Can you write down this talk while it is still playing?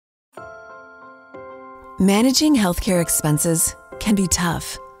Managing healthcare expenses can be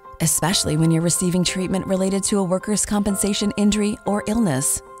tough, especially when you're receiving treatment related to a workers' compensation injury or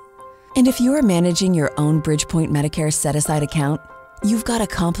illness. And if you are managing your own Bridgepointe Medicare set-aside account, you've got a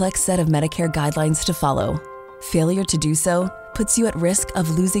complex set of Medicare guidelines to follow. Failure to do so puts you at risk of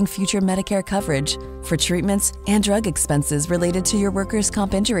losing future Medicare coverage for treatments and drug expenses related to your workers'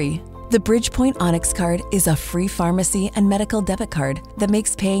 comp injury. The Bridgepointe Onyx Card is a free pharmacy and medical debit card that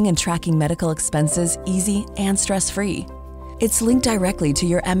makes paying and tracking medical expenses easy and stress-free. It's linked directly to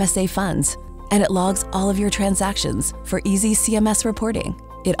your MSA funds, and it logs all of your transactions for easy CMS reporting.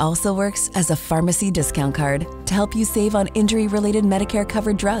 It also works as a pharmacy discount card to help you save on injury-related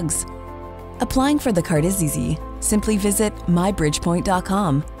Medicare-covered drugs. Applying for the card is easy. Simply visit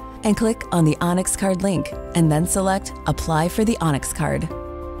mybridgepointe.com and click on the Onyx Card link, and then select Apply for the Onyx Card.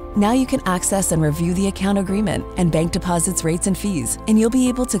 Now you can access and review the account agreement and bank deposits rates and fees, and you'll be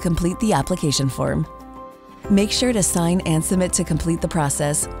able to complete the application form. Make sure to sign and submit to complete the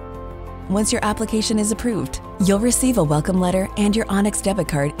process. Once your application is approved, you'll receive a welcome letter and your Onyx debit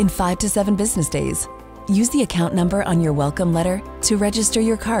card in 5 to 7 business days. Use the account number on your welcome letter to register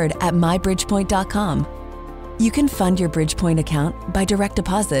your card at mybridgepointe.com. You can fund your Bridgepointe account by direct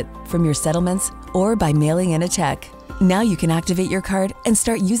deposit from your settlements or by mailing in a check. Now you can activate your card and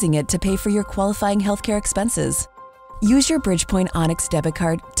start using it to pay for your qualifying healthcare expenses. Use your Bridgepointe Onyx debit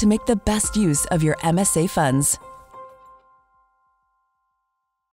card to make the best use of your MSA funds.